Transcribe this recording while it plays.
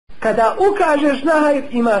kada ukažeš na hajr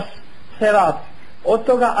imaš sevap od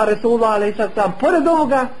toga, a Resulullah alejhi ve sellem pored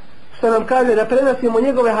ovoga što nam kaže da prenosimo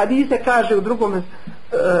njegove hadise, kaže u drugom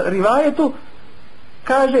rivajetu,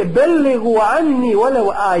 kaže belligu anni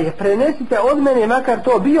walau aje, prenesite od mene makar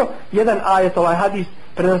to bio jedan ajet. Ovaj hadis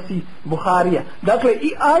prenosi Buharija. Dakle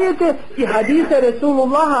i ajete i hadise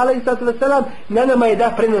Resulullah alejhi ve sellem na nama je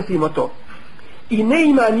da prenosimo to. I ne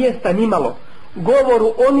ima mjesta nimalo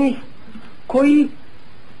govoru onih koji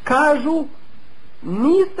kažu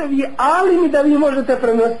niste vi alimi da vi možete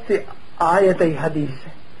prenositi ajete i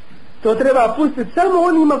hadise. To treba pustiti samo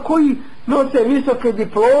onima koji nose visoke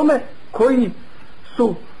diplome, koji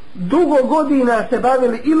su dugo godina se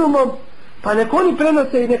bavili ilumom, pa nek oni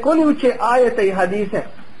prenose i nek oni uče ajete i hadise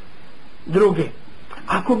druge.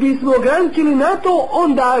 Ako bismo ograničili na to,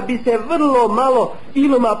 onda bi se vrlo malo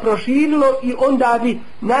iluma proširilo i onda bi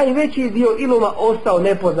najveći dio iluma ostao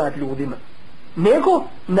nepoznat ljudima. Nego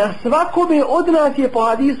na svakome od nas je po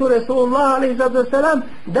hadisu Resulullah alejhi ve sellem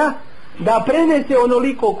da prenese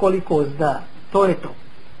onoliko koliko zna. To je to.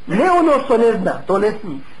 Ne ono što ne zna, to ne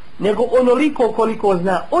smije, nego onoliko koliko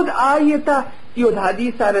zna od ajeta i od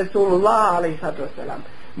hadisa Resulullah alejhi ve sellem.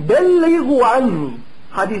 Belligu anni,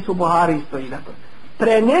 hadisu Buhari stoji na to.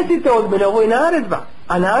 Prenesite od mene, ovo je naredba,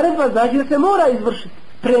 a naredba znači da se mora izvršiti.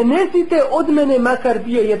 Prenesite od mene makar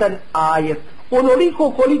bio jedan ajet.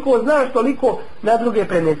 Onoliko koliko znaš, toliko na druge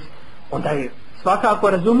prenesi. Onda je svakako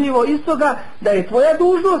razumljivo iz toga da je tvoja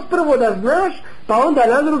dužnost prvo da znaš, pa onda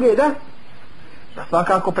na druge da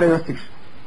svakako prenosiš.